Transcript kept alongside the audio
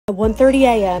At 1:30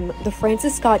 a.m., the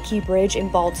Francis Scott Key Bridge in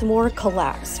Baltimore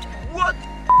collapsed. What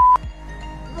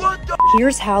the?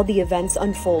 Here's how the events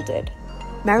unfolded.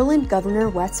 Maryland Governor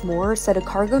Wes Moore said a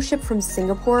cargo ship from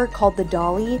Singapore called the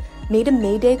Dolly made a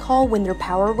mayday call when their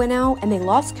power went out and they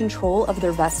lost control of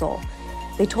their vessel.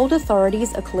 They told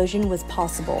authorities a collision was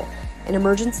possible, and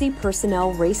emergency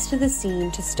personnel raced to the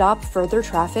scene to stop further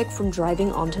traffic from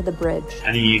driving onto the bridge.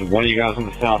 I need one of you guys on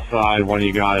the south side, one of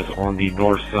you guys on the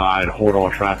north side, hold all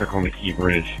traffic on the Key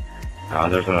Bridge.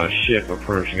 There's a ship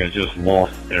approaching that just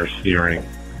lost their steering.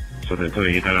 So until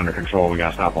you get that under control, we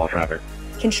gotta stop all traffic.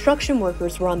 Construction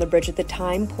workers were on the bridge at the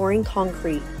time pouring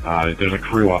concrete. There's a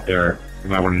crew up there. You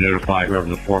might want to notify whoever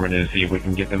the foreman is, see if we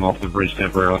can get them off the bridge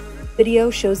temporarily. Video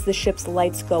shows the ship's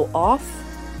lights go off,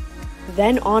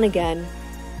 then on again,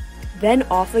 then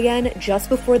off again just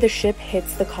before the ship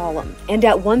hits the column. And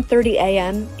at 1:30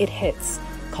 a.m., it hits,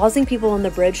 causing people on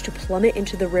the bridge to plummet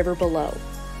into the river below.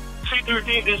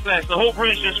 C-13 dispatch, the whole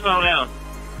bridge just fell down.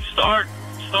 Start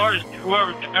is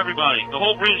whoever, everybody. The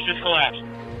whole bridge just collapsed.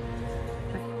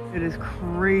 It is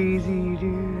crazy,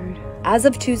 dude. As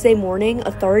of Tuesday morning,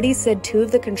 authorities said 2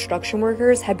 of the construction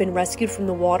workers had been rescued from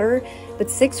the water, but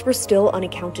 6 were still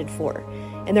unaccounted for.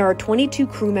 And there are 22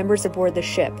 crew members aboard the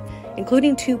ship,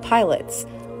 including 2 pilots,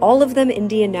 all of them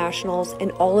Indian nationals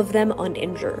and all of them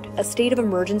uninjured. A state of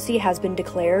emergency has been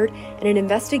declared and an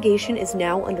investigation is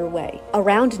now underway.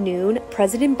 Around noon,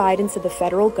 President Biden said the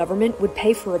federal government would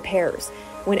pay for repairs.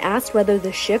 When asked whether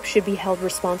the ship should be held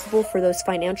responsible for those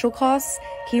financial costs,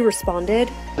 he responded,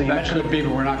 "That could be,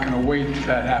 but we're not going to wait for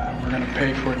that to happen. We're going to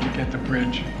pay for it to get the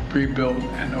bridge rebuilt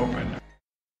and opened."